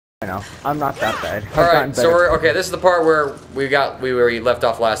know. I'm not that bad. Alright, so okay, this is the part where we left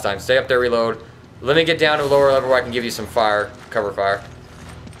off last time. Stay up there, reload. Let me get down to a lower level where I can give you some cover fire.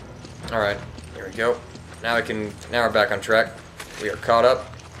 Alright, here we go. Now we're back on track. We are caught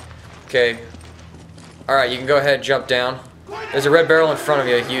up. Okay. Alright, you can go ahead and jump down. There's a red barrel in front of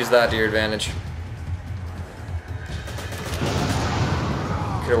you. Use that to your advantage.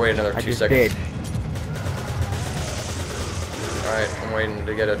 Could have waited another 2 seconds. Alright, I'm waiting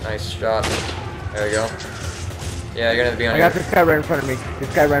to get a nice shot. There we go. Yeah, you're gonna be on here. I got this guy right in front of me.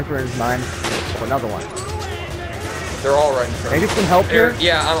 This guy right in front of mine. Oh, another one. They're all right in front of me. Maybe some help here?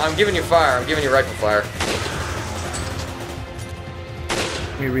 Yeah, I'm giving you fire. I'm giving you rifle fire.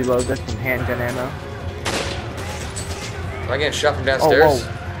 Let me reload this, some handgun ammo. Am I getting shot from downstairs? Oh,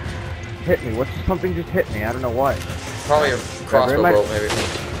 whoa. Hit me. Something just hit me. I don't know what. Probably a crossbow bolt, maybe.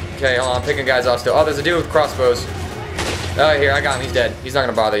 Okay, hold on. I'm picking guys off still. Oh, there's a dude with crossbows. Oh, here, I got him. He's dead. He's not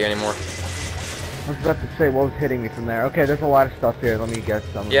gonna bother you anymore. I was about to say what was hitting me from there. Okay, there's a lot of stuff here. Let me get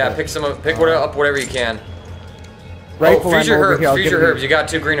some. Yeah, pick whatever you can. Rifle fuse your herbs. Fuse your herbs. You got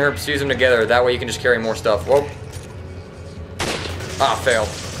 2 green herbs. Fuse them together. That way you can just carry more stuff. Whoa. Ah, failed.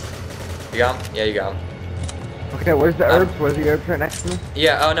 You got him? Yeah, you got him. Okay, where's the herbs? Where's the herbs right next to me?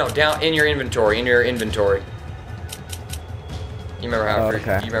 Yeah. Oh no, down in your inventory. In your inventory. You remember how?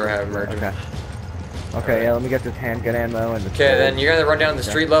 You remember how to merge them. Okay. Okay, yeah, let me get this handgun ammo and the okay, then you're gonna run down the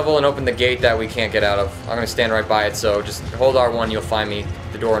street level and open the gate that we can't get out of. I'm gonna stand right by it, so just hold R1, you'll find me.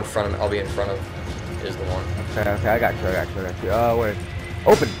 The door in front of me, I'll be in front of, is the one. Okay, I got you. Oh, wait.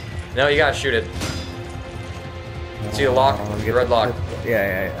 Open! No, you gotta shoot it. See the lock? The red lock.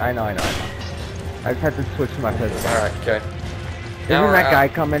 Yeah, I know. I just had to switch to my pistol. Alright, okay. Isn't that guy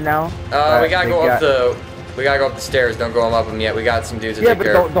coming now? We gotta go up the stairs, don't go up them yet. We got some dudes to take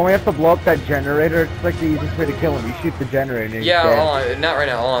care of. Yeah, but don't we have to blow up that generator? It's like the easiest way to kill him. You shoot the generator and yeah, hold on. Not right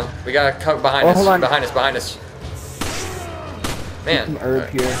now, hold on. We gotta come behind us. Behind us. Man. Some herb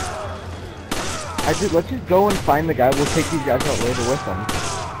here. Let's just go and find the guy. We'll take these guys out later with them.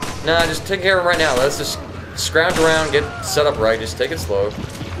 Nah, just take care of him right now. Let's just scrounge around, get set up right. Just take it slow.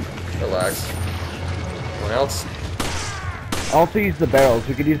 Relax. Anyone else? Also use the barrels.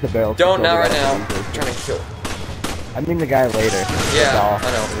 We could use the barrels. Don't now, right now. I'm trying to kill. I mean the guy later. Yeah,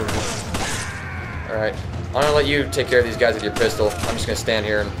 I know. Alright. I'm gonna let you take care of these guys with your pistol. I'm just gonna stand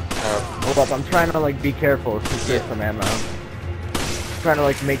here and hold up, I'm trying to like be careful to get some ammo. I'm trying to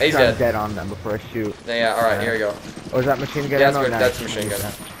like make sure I'm dead on them before I shoot. Yeah, alright, here we go. Oh, is that machine gun? Yeah, that's machine gun.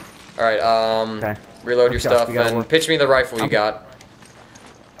 Alright, reload your stuff and pitch me the rifle you got.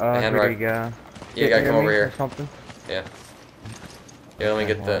 Here we go. You gotta come over here. Something? Yeah. Yeah, let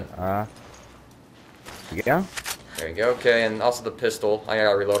me get the... Yeah? There you go, okay, and also the pistol. I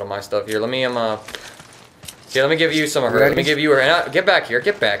gotta reload on my stuff here. Let me, let me give you some of her. Let me give you her. Get back here,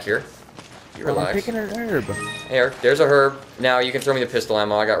 You relax. I'm taking an herb. Here, there's a herb. Now you can throw me the pistol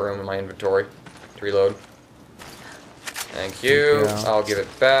ammo. I got room in my inventory to reload. Thank you. I'll give it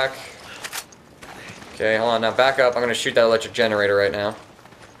back. Okay, hold on, now back up. I'm gonna shoot that electric generator right now.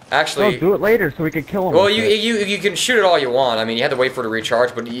 Actually, do it later so we can kill him. Well, you can shoot it all you want. I mean, you have to wait for it to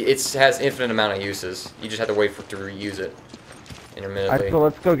recharge, but it has infinite amount of uses. You just have to wait for it to reuse it intermittently. So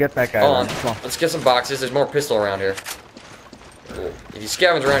let's go get that guy. Hold on. Let's get some boxes. There's more pistol around here. If you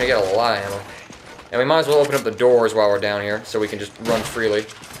scavenge around, you get a lot of ammo. And we might as well open up the doors while we're down here, so we can just run freely.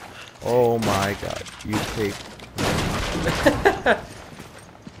 Oh my god, you take.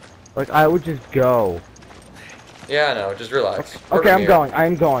 Like I would just go. Yeah, I know. Just relax. Okay, I'm going.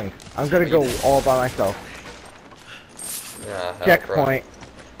 I'm gonna go all by myself. Checkpoint.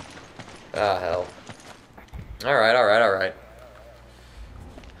 Ah, hell. Alright.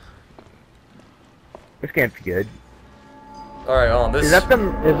 This can't be good. Alright, hold on. Is that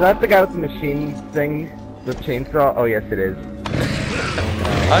the guy with the machine thing? The chainsaw? Oh, yes, it is.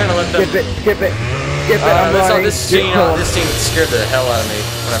 I'm gonna let them... Skip it. This scene scared the hell out of me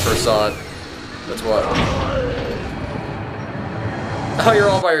when I first saw it. That's what. Oh, you're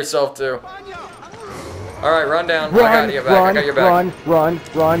all by yourself, too. Alright, run down. I got your back.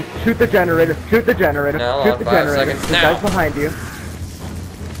 Run. Shoot the generator. No, hold on, 5 seconds. The guy's behind you.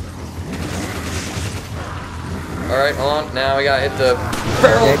 Alright, hold on. Now we gotta hit the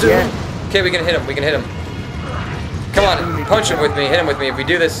barrel, dude. Okay, we can hit him. Come on, punch him with me. Hit him with me. If we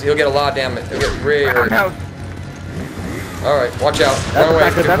do this, he'll get a lot of damage. He'll get really hurt. Alright, watch out. Run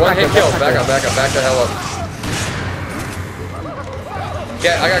away. One hit kill. Back up. Back the hell up.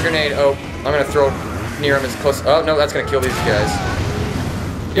 Yeah, I got a grenade. Oh, I'm gonna throw it near him as close. Oh, no, that's gonna kill these guys.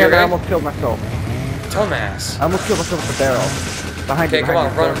 Yeah, I almost killed myself. Dumbass. I almost killed myself with the barrel. Behind come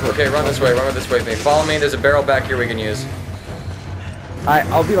on, run. Okay, run this way. Run this way with me. Follow me. There's a barrel back here we can use.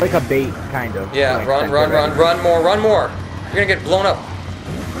 I'll be like a bait, kind of. Yeah, run more. You're gonna get blown up.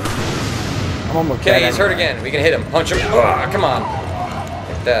 I'm almost Okay, dead he's hurt anyway. again. We can hit him. Punch him. Oh, come on.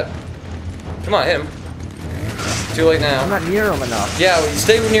 Like that. Come on, hit him. Too late now. I'm not near him enough. Yeah, well,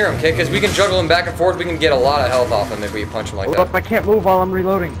 stay near him, okay? Because we can juggle him back and forth. We can get a lot of health off him if we punch him like Hold up, that. I can't move while I'm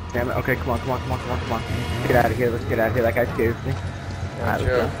reloading. Damn it. Okay, come on. Get out of here. Let's get out of here. That guy scares me. Alright,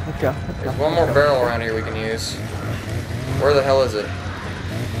 Sure. let's go. There's one more barrel around here we can use. Where the hell is it?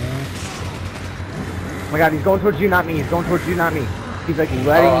 Oh my god, he's going towards you, not me. He's going towards you, not me. He's like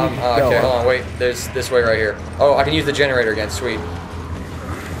letting me go. Okay, hold on, wait. There's this way right here. Oh, I can use the generator again. Sweet.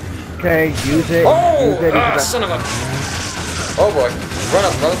 Okay, use it. Oh! Use it. Son of a... Oh boy. Run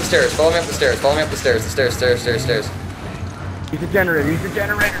up the stairs. Follow me up the stairs. Follow me up the stairs. The stairs. Use the generator. Use the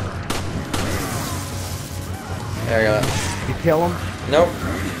generator. There you go. You kill him? Nope.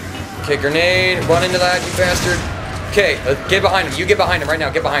 Okay, grenade. Run into that, you bastard. Okay, get behind him. You get behind him right now.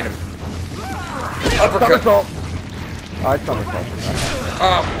 Get behind him. Uppercut. Somersault. Oh, it's somersault.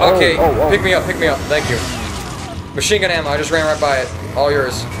 Okay. Oh. Pick me up. Thank you. Machine gun ammo. I just ran right by it. All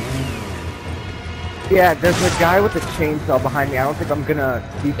yours. Yeah, there's a guy with a chainsaw behind me. I don't think I'm gonna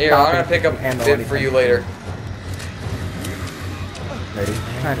be Here, I'm gonna pick up ammo it for you later. He's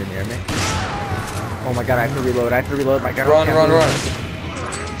kinda near me. Oh my god, I have to reload. My god. Run. I'm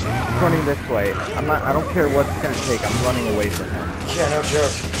running this way. I don't care what it's gonna take. I'm running away from him. Yeah, no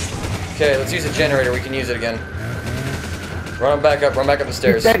joke. Okay, let's use the generator. We can use it again. Run back up the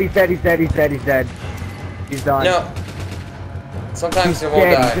stairs. He's dead. He's done. No. Sometimes he won't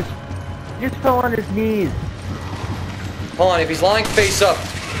dead. die. He just fell on his knees. Hold on, if he's lying face up,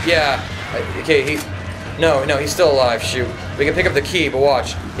 yeah. Okay, no, he's still alive. Shoot. We can pick up the key, but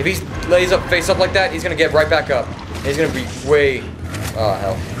watch. If he lays up face up like that, he's gonna get right back up. And he's gonna be way... Oh,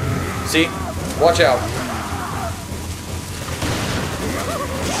 hell. See? Watch out.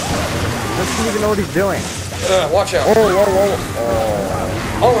 Doesn't even know what he's doing. Watch out. Oh,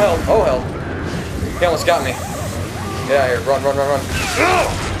 hell. He almost got me. Get out of here. Run.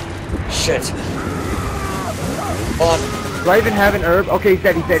 Shit. Hold on. Do I even have an herb? Okay, he's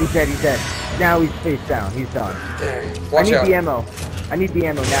dead. Now he's face down. He's done. There. Watch out. I need the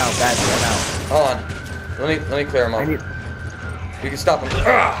ammo now. Badly now. Hold on. Let me clear him up. You can stop him.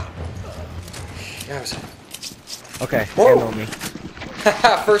 Yowza. Okay, Whoa. ammo me.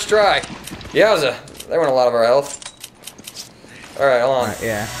 Haha, first try. Yowza. That went a lot of our health. Alright, hold on.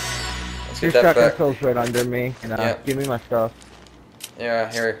 Yeah. Let's Your get that shotgun back. kills right under me. And, Yeah. give me my stuff.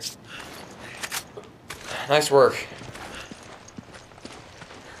 Yeah, here. Nice work.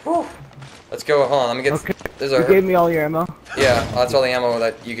 Whew. Let's go. Hold on. Let me get. Okay. There's You gave me all your ammo? Yeah, that's all the ammo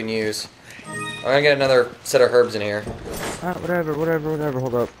that you can use. I'm gonna get another set of herbs in here. Whatever.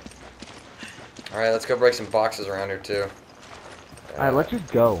 Hold up. Alright, let's go break some boxes around here too. Alright, let's just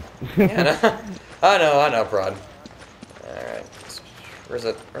go. Yeah, I know, Prod. Alright. Where's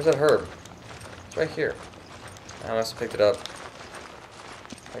that herb? It's right here. I must have picked it up.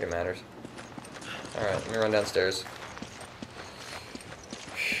 I think it matters. Alright, let me run downstairs.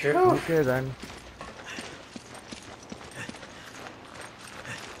 Phew. Okay then.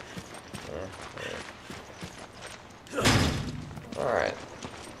 Alright.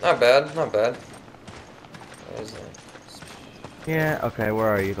 Not bad. There's Yeah, okay, where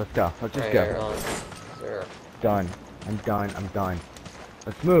are you? Let's go. Let's just right go. here, hold on. There. Done. I'm done.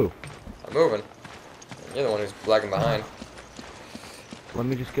 Let's move. I'm moving. You're the one who's lagging behind. Let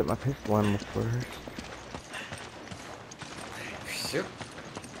me just get my pistol ammo first. Shoot.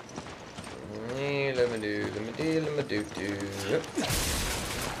 Let me do. Yep.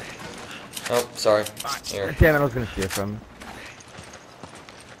 Oh, sorry. Here. Damn it, I was gonna steal from.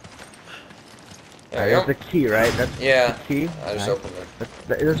 There That's we the go. key, right? That's Yeah. the key? I just Nice. opened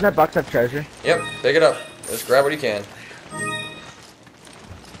it. Doesn't that box have treasure? Yep. Pick it up. Just grab what you can.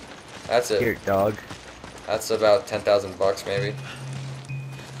 That's it. Here, dog. That's about 10,000 bucks, maybe.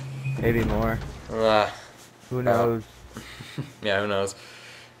 Maybe more. Ah. Who knows? Yeah, who knows?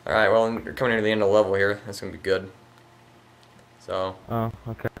 Alright, well, you're coming near the end of the level here. That's gonna be good. So. Oh,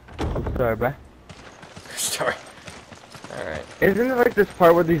 okay. I'm sorry, bro. Sorry. Alright. Isn't it like this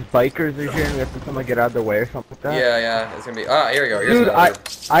part where these bikers are here and we have to somehow get out of their way or something like that? Yeah, it's gonna be. Ah, here we go. Here's Dude, another.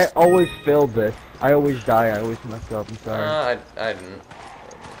 I always failed this. I always die. I always mess up. I'm sorry. I didn't.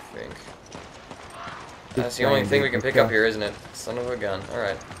 I think. That's the saying, only thing we dude, can pick let's up go. here, isn't it? Son of a gun.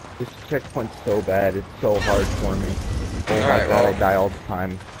 Alright. This checkpoint's so bad. It's so hard for me. Oh my Alright, god, well. I die all the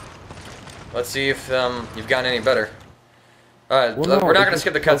time. Let's see if you've gotten any better. Alright, Well, no, we're not it's gonna just-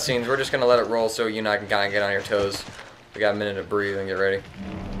 skip the cutscenes. We're just gonna let it roll so you and I can kind of get on your toes. We got a minute to breathe and get ready.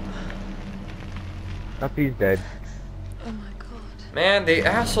 Up, he's dead. Oh my god. Man, the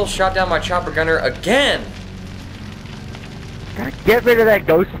asshole shot down my chopper gunner again! God, get rid of that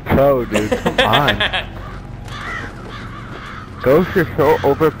Ghost Pro, dude. Come on. Ghosts are so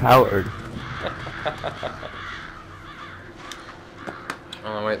overpowered.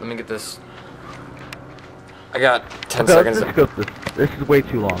 Oh, wait, let me get this. I got 10 seconds. Let's go. This is way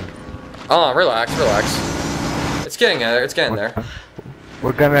too long. Oh, relax, relax. It's getting there, it's getting there.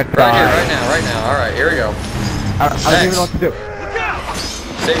 We're gonna die. Right here, right now. Alright, here we go. I don't even know what to do.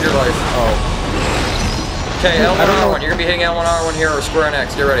 Save your life. Oh. Okay, L1R1. You're gonna be hitting L1R1 here or square on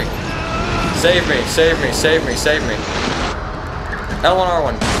X. Get ready. Save me, save me, save me, save me.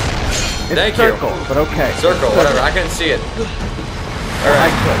 L1R1. Thank you. Circle, but okay. Circle, whatever. I couldn't see it. Alright.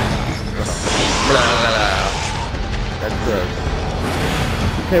 That's good.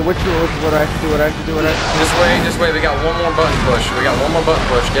 Okay, what do I have to do? What I have to do? What I have to do? Just wait. We got one more button push. We got one more button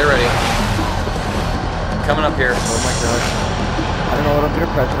push. Get ready. Coming up here. Oh my god. I don't know what I'm gonna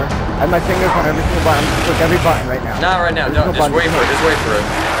press for. I have my fingers on every single button. I'm just every button right now. Not right now. Don't. Just wait for it. Just wait for it.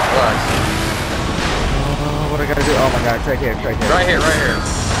 Relax. What do I gotta do? Oh my god, it's right here. It's right here. Right here. Right here.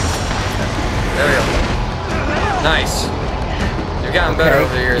 There we go. Nice. You've gotten better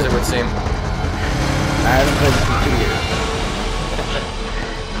over the years, it would seem. I haven't played this in 2 years.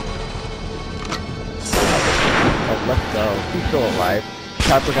 Oh, let's go. He's still alive.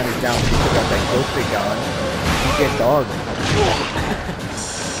 Chopper gun is down. He's still got that ghosted gun. You get dog.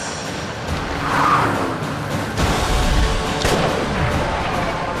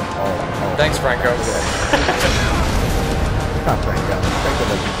 Oh. Thanks, Franco. It's not Franco. Franco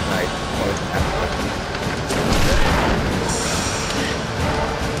does it tonight.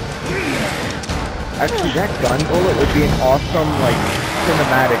 Actually, that gun bullet would be an awesome, like,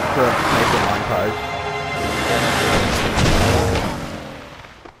 cinematic for a sniper montage.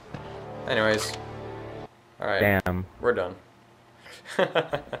 Anyways. Alright. Damn. We're done.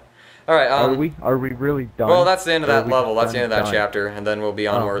 Alright, Are we really done? Well, that's the end of that level. That's the end of that chapter. And then we'll be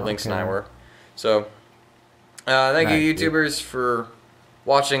on where Lynx and I were. So, thank you, YouTubers, for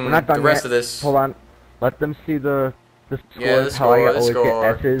watching the rest of this. Hold on. Let them see the score. Yeah, the how I score,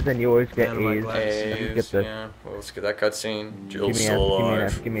 always get S's and you always get A's. A's, yeah. Well, let's get that cutscene. Jill's still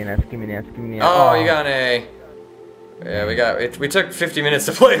alive. Give me an S, give me an S, give me an S. Oh, you got an A. Yeah, we got it. We took 50 minutes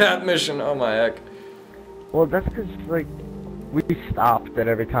to play that mission. Oh my heck. Well, that's because, like, we stopped at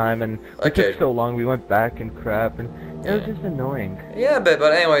every time, and it took so long, we went back and crap, and it was just annoying. Yeah, but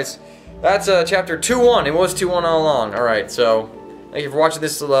anyways, that's chapter 2-1. It was 2-1 all along. Alright, so thank you for watching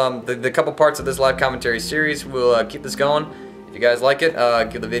this, the couple parts of this live commentary series. We'll keep this going. If you guys like it,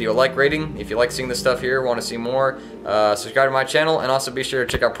 give the video a like rating. If you like seeing this stuff here, want to see more, subscribe to my channel, and also be sure to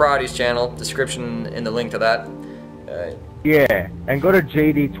check out Prodigy's channel. Description in the link to that. Yeah, and go to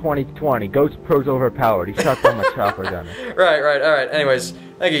JD 2020. Ghost Pro's overpowered. He shot down my chopper gunner. Right. Alright. Anyways,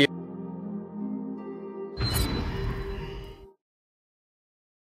 thank you.